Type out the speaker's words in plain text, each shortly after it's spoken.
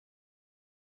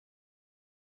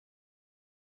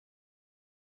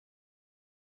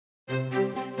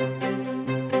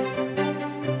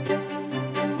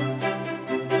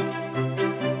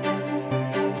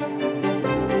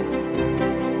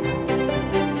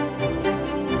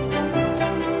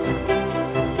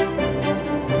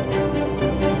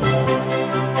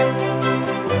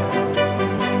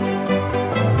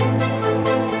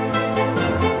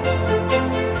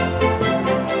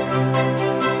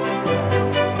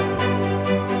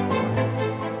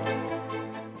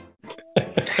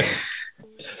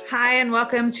Hi, and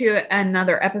welcome to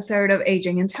another episode of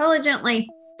Aging Intelligently.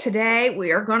 Today,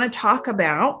 we are going to talk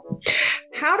about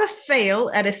how to fail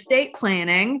at estate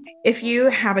planning if you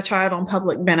have a child on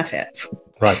public benefits.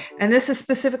 Right. And this is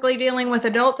specifically dealing with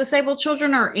adult disabled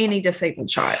children or any disabled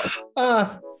child.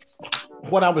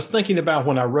 What I was thinking about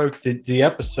when I wrote the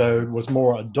episode was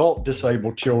more adult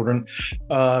disabled children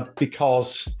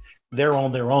because they're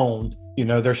on their own. You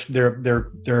know,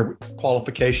 their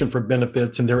qualification for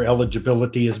benefits and their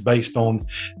eligibility is based on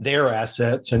their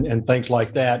assets and things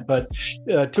like that. But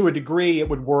to a degree, it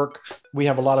would work. We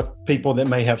have a lot of people that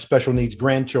may have special needs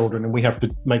grandchildren, and we have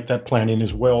to make that planning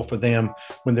as well for them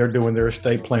when they're doing their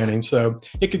estate planning. So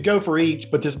it could go for each,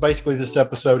 but this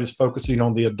episode is focusing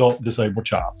on the adult disabled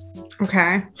child.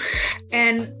 Okay.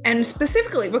 And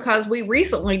specifically because we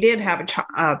recently did have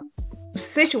a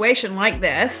situation like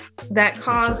this that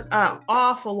caused an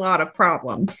awful lot of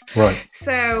problems. Right.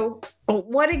 So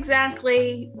what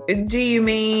exactly do you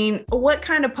mean? What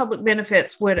kind of public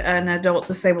benefits would an adult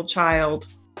disabled child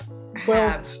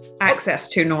have access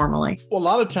to normally? Well, a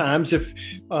lot of times if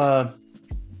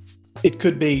it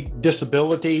could be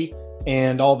disability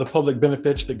and all the public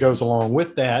benefits that goes along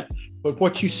with that. But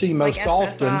what you see most like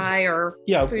often,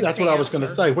 that's what I was going to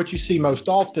say. What you see most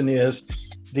often is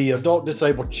the adult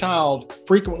disabled child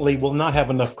frequently will not have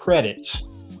enough credits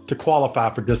to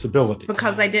qualify for disability.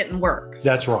 Because they didn't work.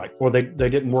 That's right. Or they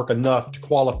didn't work enough to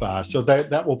qualify. So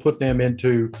that will put them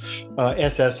into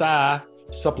SSI,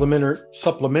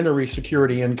 supplementary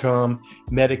security income,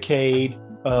 Medicaid,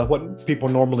 what people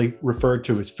normally refer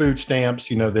to as food stamps,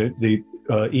 you know, the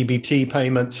EBT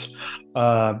payments,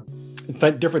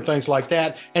 different things like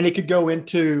that. And it could go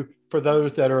into, for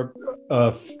those that are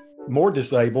more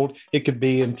disabled, it could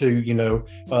be into,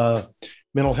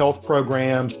 mental health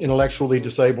programs, intellectually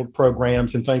disabled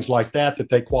programs, and things like that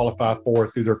they qualify for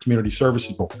through their community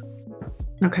services board.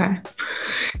 Okay.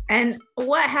 And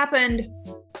what happened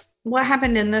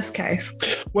in this case?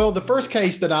 Well, the first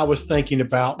case that I was thinking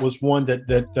about was one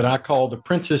that I call the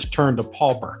princess turned a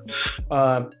pauper.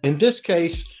 In this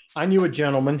case, I knew a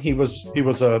gentleman. He was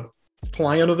a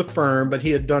client of the firm, but he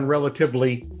had done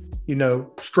relatively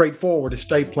straightforward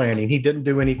estate planning. He didn't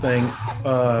do anything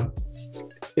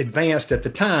advanced at the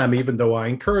time, even though I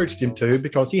encouraged him to,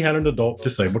 because he had an adult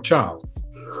disabled child.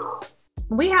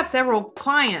 We have several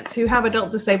clients who have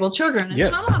adult disabled children, and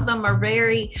yes. Some of them are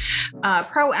very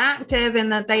proactive in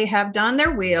that they have done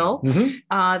their will.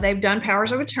 Mm-hmm. They've done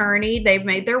powers of attorney. They've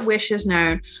made their wishes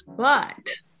known, but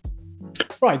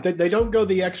right. They don't go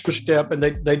the extra step, and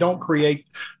they don't create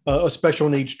a special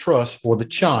needs trust for the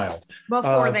child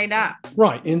before they die.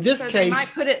 Right. In this case, they might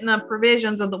put it in the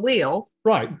provisions of the will.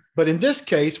 Right. But in this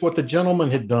case, what the gentleman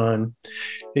had done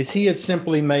is he had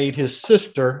simply made his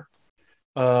sister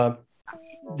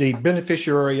the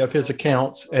beneficiary of his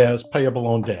accounts as payable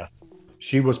on death.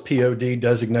 She was POD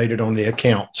designated on the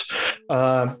accounts.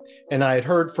 And I had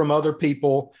heard from other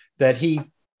people that he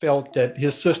felt that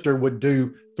his sister would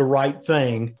do the right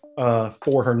thing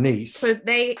for her niece. So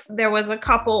there was a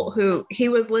couple who he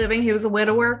was a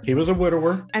widower. He was a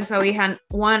widower. And so he had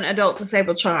one adult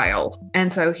disabled child.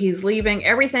 And so he's leaving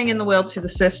everything in the will to the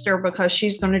sister because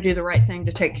she's going to do the right thing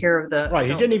to take care of the Right.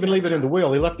 He didn't even leave it in the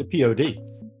will. He left it POD.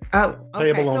 Oh,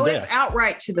 okay. Payable on so death. It's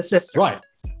outright to the sister. Right.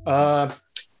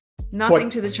 Nothing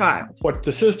to the child. What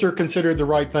the sister considered the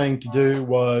right thing to do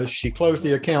was she closed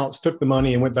the accounts, took the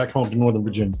money, and went back home to Northern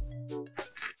Virginia.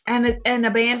 And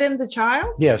abandoned the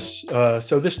child? Yes.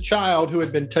 So this child, who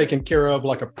had been taken care of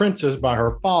like a princess by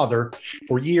her father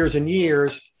for years and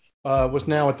years, was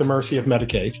now at the mercy of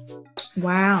Medicaid.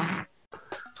 Wow.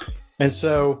 And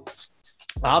so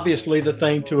obviously the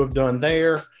thing to have done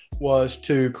there was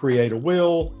to create a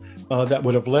will that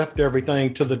would have left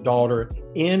everything to the daughter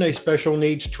in a special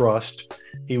needs trust.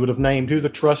 He would have named who the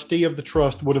trustee of the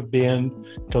trust would have been,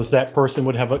 because that person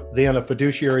would have then a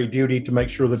fiduciary duty to make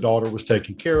sure the daughter was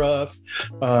taken care of.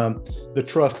 The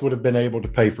trust would have been able to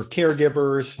pay for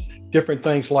caregivers, different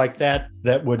things like that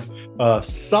would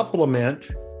supplement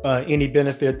any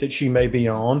benefit that she may be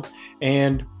on.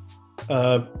 And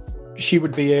she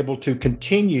would be able to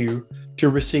continue to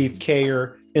receive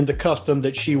care in the custom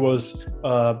that she was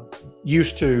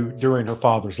used to during her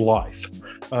father's life.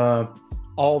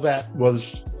 All that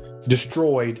was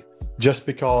destroyed just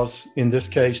because, in this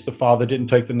case, the father didn't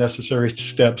take the necessary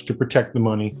steps to protect the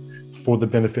money for the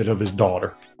benefit of his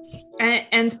daughter.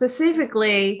 And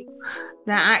specifically,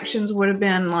 the actions would have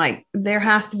been like, there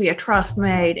has to be a trust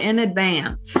made in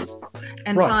advance.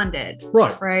 and Right. funded.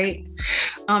 Right. Right.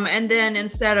 And then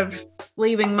instead of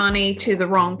leaving money to the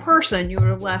wrong person, you would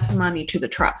have left money to the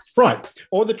trust. Right.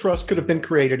 Or the trust could have been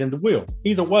created in the will.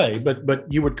 Either way,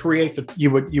 but you would create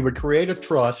a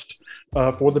trust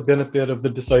for the benefit of the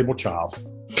disabled child.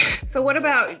 So what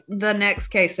about the next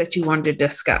case that you wanted to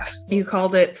discuss? You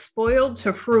called it spoiled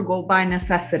to frugal by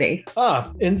necessity.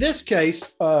 In this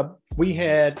case, we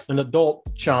had an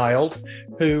adult child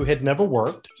who had never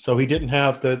worked, so he didn't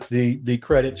have the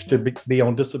credits to be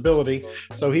on disability.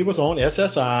 So he was on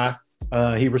SSI.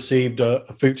 He received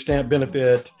a food stamp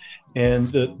benefit and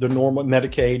the normal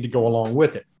Medicaid to go along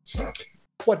with it.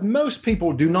 What most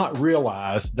people do not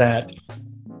realize that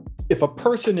if a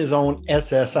person is on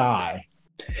SSI,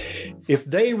 if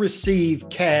they receive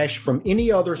cash from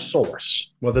any other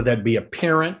source, whether that be a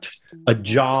parent, a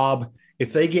job,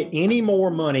 if they get any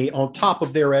more money on top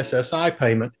of their SSI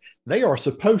payment, they are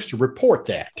supposed to report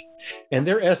that. And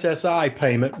their SSI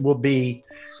payment will be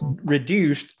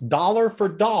reduced dollar for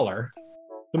dollar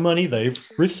the money they've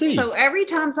received. So every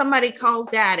time somebody calls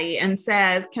daddy and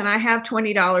says, can I have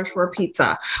 $20 for a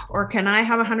pizza? Or can I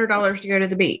have $100 to go to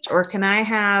the beach? Or can I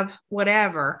have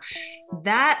whatever?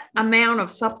 That amount of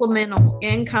supplemental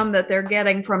income that they're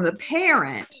getting from the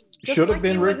parent should have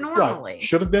been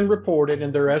reported,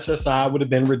 and their SSI would have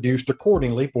been reduced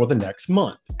accordingly for the next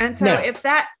month. And so now,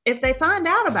 if they find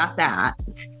out about that,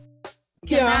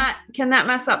 can that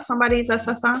mess up somebody's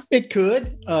SSI? It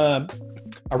could.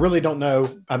 I really don't know.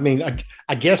 I mean,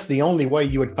 I guess the only way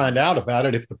you would find out about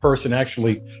it if the person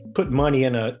actually put money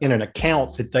in an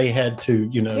account that they had to,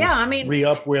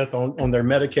 re-up with on their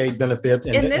Medicaid benefit,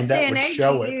 and, in this and that day and would age,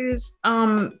 show you it. use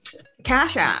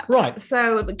cash apps, right?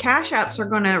 So the cash apps are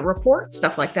going to report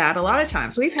stuff like that. A lot of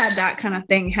times, we've had that kind of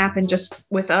thing happen just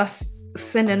with us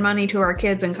sending money to our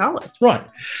kids in college, right?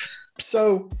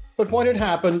 So, but what had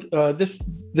happened?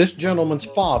 This gentleman's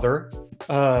father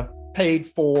paid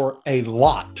for a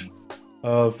lot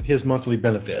of his monthly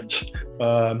benefits.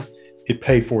 He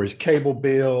paid for his cable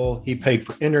bill. He paid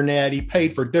for internet. He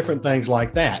paid for different things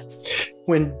like that.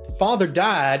 When father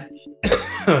died,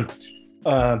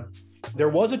 there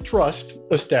was a trust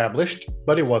established,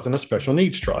 but it wasn't a special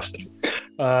needs trust.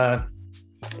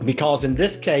 Because in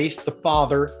this case, the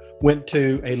father went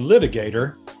to a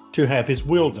litigator to have his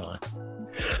will done.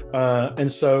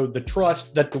 And so the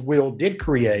trust that the will did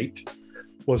create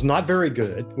was not very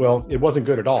good. Well, it wasn't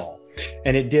good at all.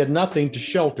 And it did nothing to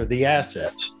shelter the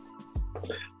assets.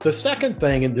 The second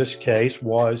thing in this case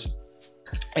was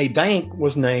a bank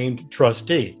was named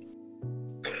trustee.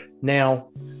 Now,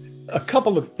 a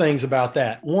couple of things about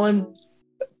that. One,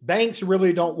 banks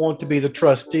really don't want to be the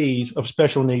trustees of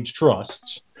special needs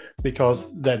trusts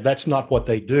because that's not what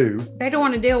they do. They don't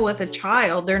want to deal with a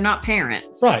child. They're not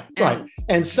parents. Right.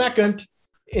 And second,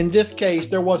 in this case,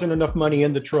 there wasn't enough money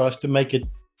in the trust to make it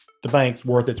the bank's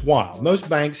worth its while. Most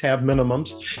banks have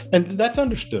minimums, and that's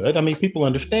understood. I mean, people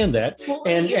understand that. Well,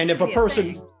 and if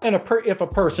a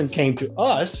person came to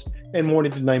us and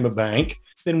wanted to name a bank,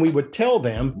 then we would tell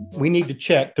them we need to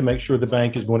check to make sure the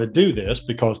bank is going to do this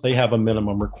because they have a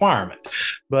minimum requirement.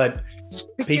 But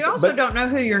you also don't know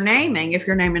who you're naming if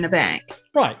you're naming a bank.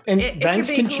 Right. And banks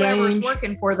it could be can change.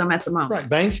 Working for them at the moment. Right.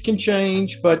 Banks can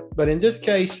change, but in this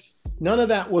case, none of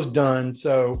that was done.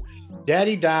 So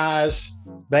daddy dies,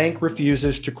 bank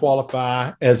refuses to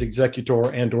qualify as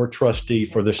executor and or trustee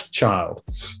for this child.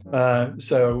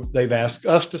 So they've asked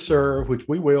us to serve, which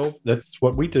we will. That's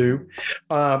what we do.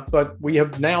 But we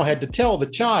have now had to tell the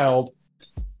child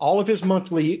all of his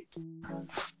monthly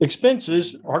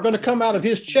expenses are going to come out of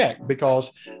his check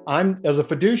because I'm, as a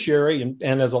fiduciary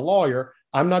and as a lawyer,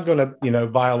 I'm not going to,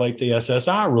 violate the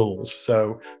SSI rules.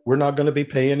 So we're not going to be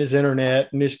paying his internet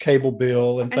and his cable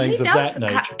bill and things of that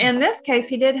nature. In this case,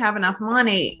 he did have enough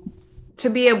money to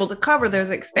be able to cover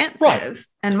those expenses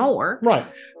and more. Right.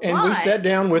 And we sat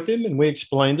down with him and we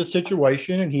explained the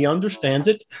situation and he understands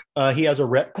it. He has a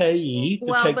rep payee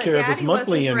to take care of his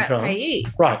monthly income.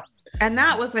 Right. And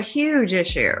that was a huge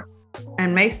issue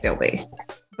and may still be.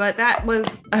 But that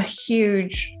was a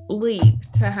huge leap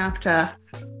to have to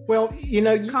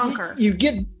conquer. You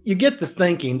get the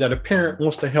thinking that a parent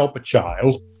wants to help a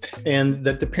child and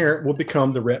that the parent will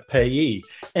become the rep payee.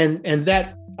 And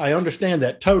that I understand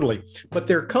that totally. But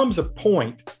there comes a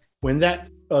point when that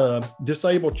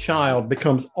disabled child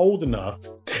becomes old enough,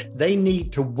 they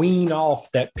need to wean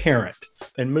off that parent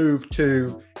and move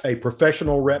to a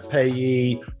professional rep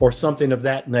payee or something of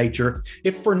that nature,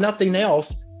 if for nothing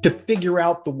else, to figure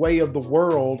out the way of the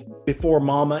world before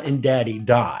mama and daddy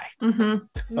die.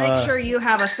 Make sure you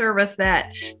have a service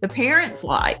that the parents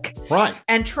like, right,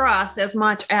 and trust as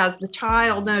much as the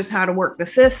child knows how to work the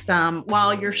system,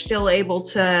 while you're still able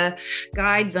to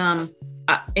guide them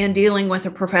in dealing with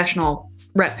a professional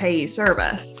rep payee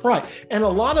service. Right. And a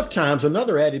lot of times,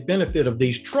 another added benefit of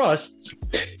these trusts,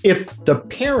 if the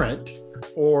parent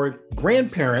or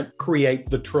grandparent create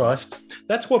the trust,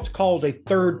 that's what's called a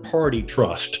third-party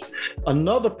trust.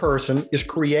 Another person is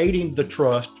creating the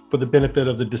trust for the benefit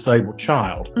of the disabled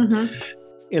child.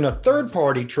 In a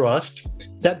third-party trust,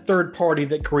 that third party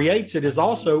that creates it is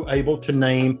also able to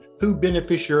name who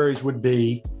beneficiaries would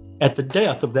be at the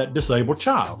death of that disabled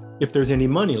child, if there's any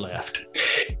money left.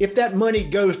 If that money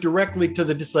goes directly to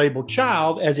the disabled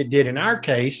child, as it did in our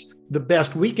case, the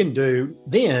best we can do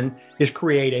then is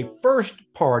create a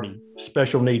first-party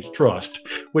special needs trust,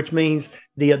 which means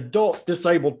the adult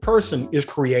disabled person is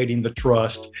creating the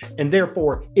trust, and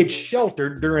therefore it's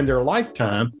sheltered during their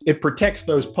lifetime. It protects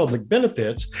those public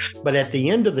benefits, but at the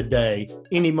end of the day,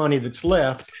 any money that's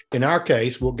left, in our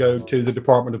case, will go to the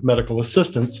Department of Medical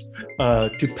Assistance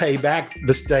to pay back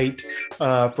the state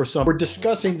for some. We're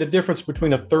discussing the difference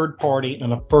between a third party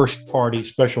and a first party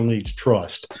special needs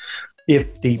trust.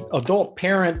 If the adult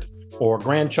parent or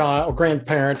grandchild or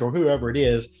grandparent or whoever it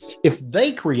is, if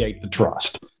they create the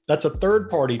trust, that's a third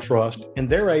party trust, and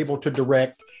they're able to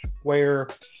direct where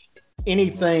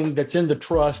anything that's in the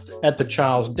trust at the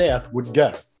child's death would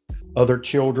go. Other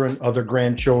children, other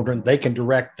grandchildren, they can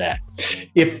direct that.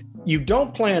 If you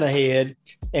don't plan ahead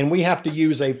and we have to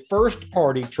use a first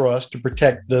party trust to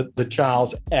protect the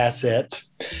child's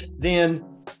assets, then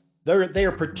they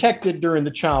are protected during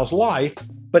the child's life,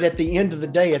 but at the end of the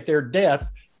day, at their death,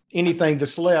 anything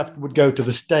that's left would go to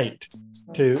the state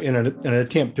in an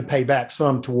attempt to pay back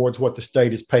some towards what the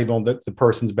state has paid on the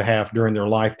person's behalf during their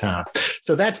lifetime.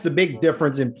 So that's the big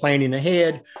difference in planning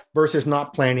ahead versus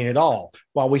not planning at all.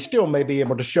 While we still may be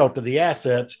able to shelter the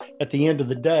assets, at the end of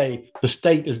the day, the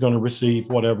state is going to receive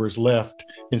whatever is left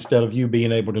instead of you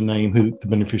being able to name who the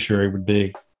beneficiary would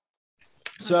be.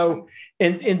 So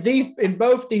in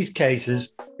both these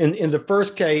cases, in the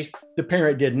first case, the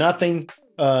parent did nothing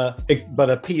but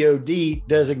a POD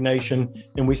designation,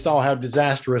 and we saw how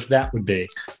disastrous that would be.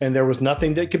 And there was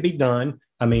nothing that could be done.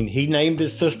 I mean, he named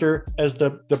his sister as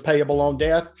the payable on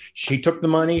death. She took the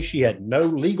money. She had no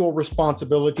legal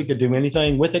responsibility to do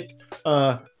anything with it,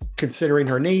 considering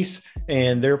her niece,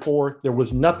 and therefore there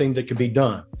was nothing that could be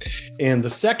done. In the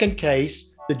second case,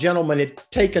 the gentleman had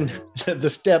taken the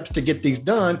steps to get these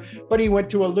done, but he went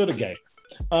to a litigator.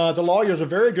 The lawyer is a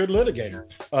very good litigator,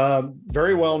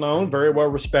 very well known, very well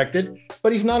respected,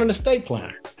 but he's not an estate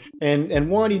planner. And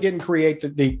one, he didn't create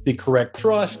the correct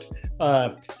trust.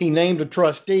 He named a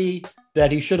trustee that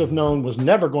he should have known was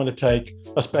never going to take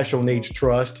a special needs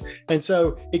trust. And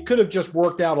so it could have just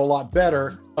worked out a lot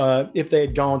better if they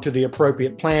had gone to the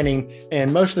appropriate planning.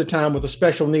 And most of the time with a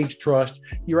special needs trust,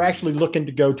 you're actually looking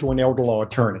to go to an elder law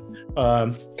attorney.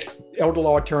 Elder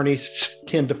law attorneys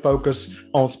tend to focus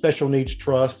on special needs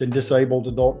trust and disabled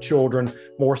adult children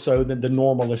more so than the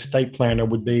normal estate planner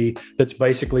would be, that's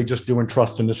basically just doing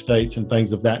trusts and estates and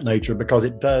things of that nature, because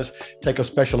it does take a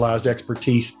specialized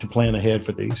expertise to plan ahead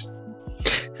for these.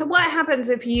 So what happens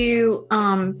if you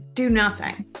do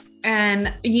nothing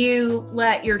and you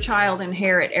let your child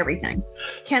inherit everything?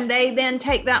 Can they then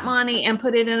take that money and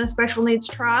put it in a special needs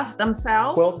trust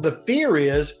themselves? Well, the fear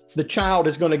is the child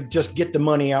is going to just get the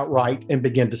money outright and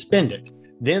begin to spend it.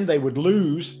 Then they would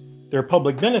lose their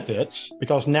public benefits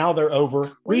because now they're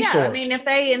over-resourced. Well, yeah, I mean, if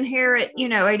they inherit,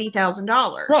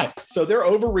 $80,000. Right. So they're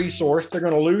over-resourced. They're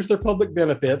going to lose their public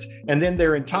benefits, and then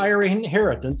their entire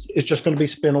inheritance is just going to be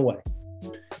spent away.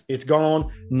 It's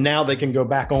gone. Now they can go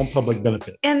back on public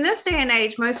benefit. In this day and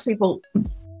age, most people,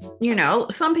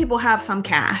 some people have some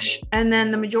cash, and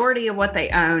then the majority of what they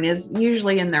own is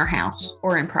usually in their house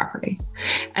or in property.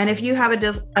 And if you have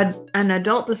an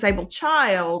adult disabled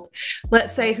child,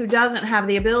 let's say, who doesn't have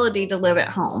the ability to live at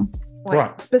home,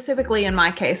 right. Specifically in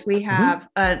my case, we have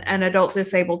an adult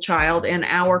disabled child in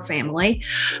our family.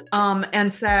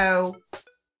 And so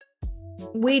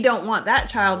we don't want that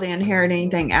child to inherit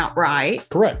anything outright.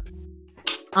 Correct.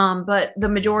 But the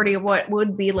majority of what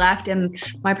would be left in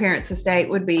my parents' estate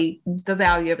would be the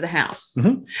value of the house.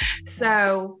 Mm-hmm.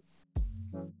 So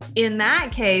in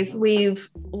that case, we've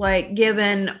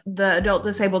given the adult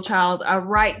disabled child a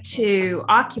right to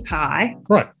occupy.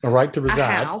 Right. A right to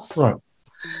reside. A house. Right.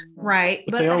 Right.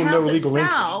 But But they the own no house legal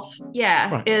itself,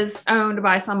 Right. is owned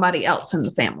by somebody else in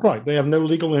the family. Right. They have no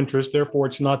legal interest. Therefore,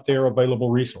 it's not their available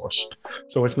resource.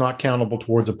 So it's not countable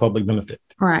towards a public benefit.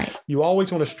 Right. You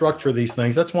always want to structure these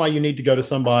things. That's why you need to go to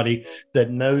somebody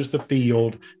that knows the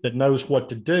field, that knows what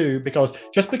to do. Because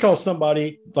just because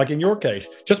somebody, like in your case,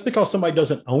 just because somebody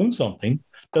doesn't own something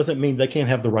doesn't mean they can't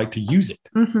have the right to use it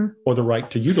or the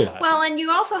right to utilize it. Well, and you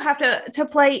also have to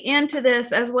play into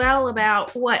this as well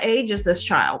about what age is this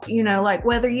child, like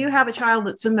whether you have a child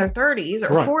that's in their 30s or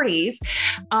 40s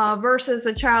versus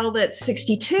a child that's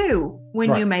 62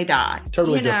 when you may die.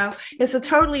 Totally different. It's a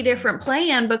totally different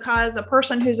plan because a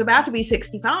person who's about to be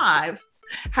 65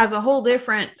 has a whole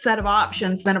different set of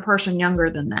options than a person younger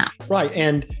than that. Right.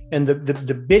 And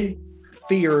the big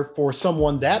fear for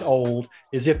someone that old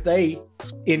is if they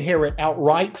inherit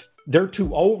outright, they're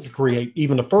too old to create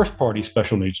even a first party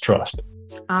special needs trust.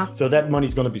 So that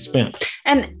money's going to be spent.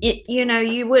 And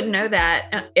you wouldn't know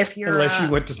that if you're unless you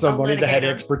went to somebody that had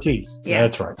expertise. Yeah,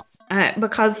 that's right.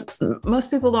 Because most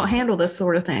people don't handle this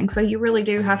sort of thing. So you really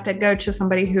do have to go to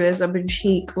somebody who is a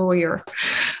boutique lawyer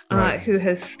who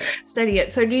has studied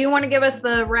it. So do you want to give us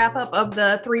the wrap up of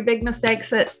the 3 big mistakes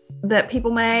that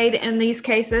people made in these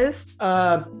cases?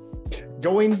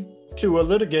 Going to a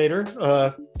litigator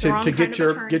to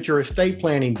get your estate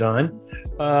planning done.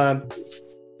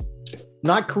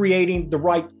 Not creating the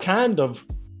right kind of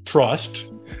trust,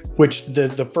 which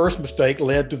the first mistake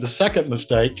led to the second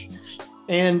mistake.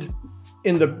 And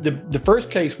in the first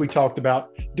case we talked about,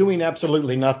 doing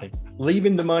absolutely nothing,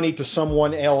 leaving the money to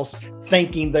someone else,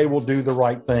 thinking they will do the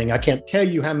right thing. I can't tell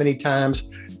you how many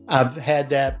times I've had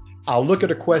that. I'll look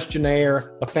at a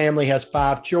questionnaire. A family has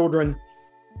 5 children.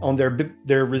 On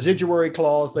their residuary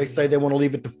clause, they say they want to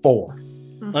leave it to 4.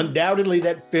 Undoubtedly,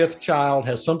 that 5th child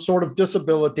has some sort of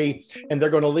disability, and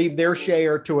they're going to leave their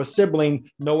share to a sibling,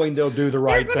 knowing they'll do the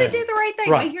right thing. They're going to do the right thing.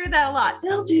 Right. We hear that a lot.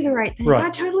 They'll do the right thing. Right.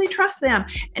 I totally trust them.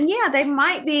 And yeah, they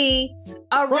might be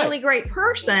a really great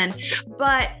person,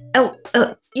 but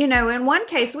in one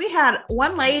case, we had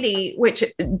one lady, which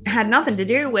had nothing to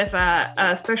do with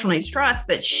a special needs trust,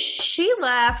 but she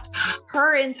left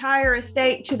her entire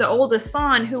estate to the oldest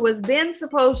son, who was then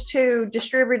supposed to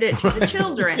distribute it to the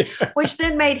children, which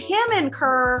then made him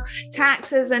incur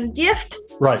taxes and gift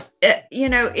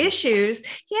issues.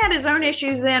 He had his own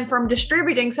issues then from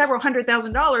distributing several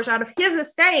 $100,000 out of his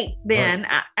estate then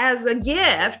as a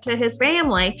gift to his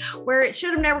family, where it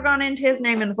should have never gone into his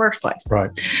name in the first place.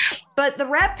 Right. But the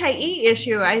rep payee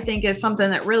issue, I think, is something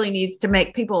that really needs to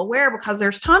make people aware, because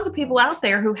there's tons of people out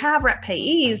there who have rep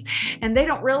payees, and they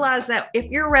don't realize that if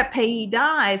your rep payee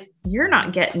dies, you're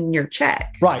not getting your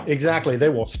check. Right, exactly. They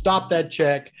will stop that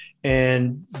check.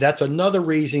 And that's another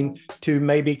reason to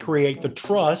maybe create the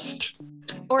trust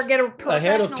or get a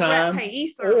professional rep payee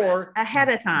service ahead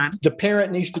of time. The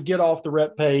parent needs to get off the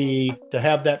rep payee to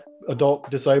have that adult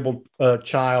disabled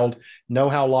child know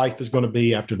how life is going to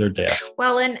be after their death.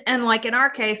 Well, and like in our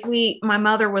case, my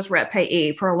mother was rep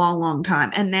payee for a long, long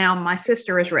time. And now my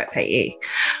sister is rep payee,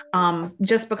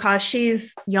 just because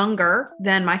she's younger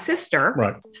than my sister.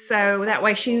 Right. So that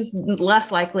way she's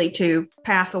less likely to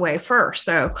pass away first.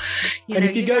 So,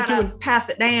 if you go to pass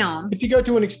it down. If you go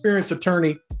to an experienced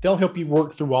attorney, they'll help you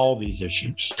work through all these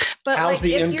issues. But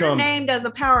if you're named as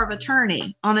a power of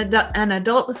attorney on an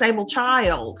adult disabled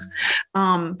child,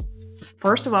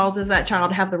 first of all, does that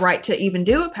child have the right to even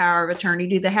do a power of attorney?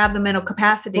 Do they have the mental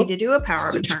capacity to do a power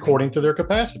of attorney? According to their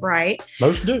capacity. Right.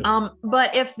 Most do.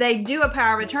 But if they do a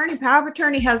power of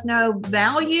attorney has no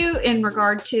value in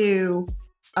regard to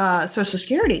Social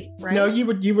Security, right? No, you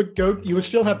would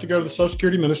still have to go to the Social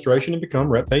Security Administration and become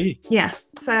rep payee. Yeah.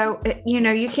 So,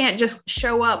 you can't just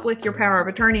show up with your power of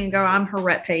attorney and go, I'm her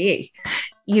rep payee.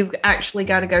 You've actually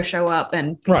got to go show up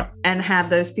and have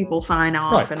those people sign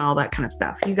off and all that kind of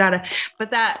stuff.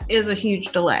 But that is a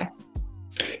huge delay.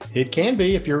 It can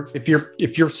be if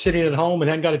you're sitting at home and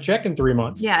hadn't got a check in 3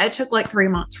 months. Yeah, it took like 3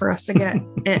 months for us to get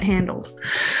it handled.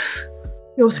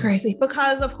 It was crazy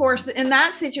because, of course, in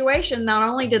that situation, not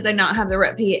only did they not have the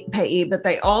rep payee, but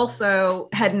they also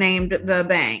had named the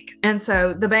bank. And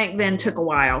so the bank then took a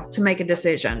while to make a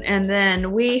decision. And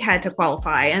then we had to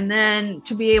qualify. And then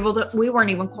to be able to, we weren't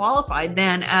even qualified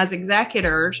then as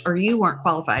executors, or you weren't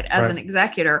qualified as an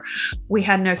executor. We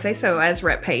had no say-so as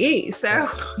rep payee. So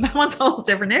that was a whole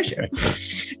different issue.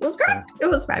 It was great. It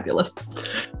was fabulous.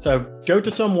 So go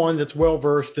to someone that's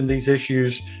well-versed in these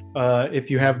issues if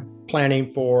you have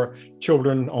planning for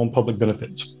children on public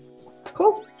benefits.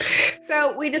 Cool.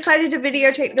 So we decided to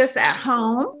videotape this at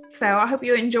home. So I hope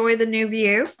you enjoy the new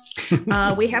view.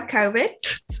 We have COVID.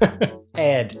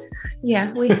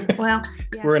 Yeah,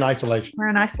 yeah. We're in isolation. We're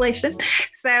in isolation.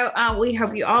 So we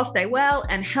hope you all stay well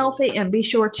and healthy, and be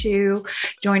sure to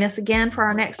join us again for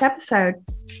our next episode.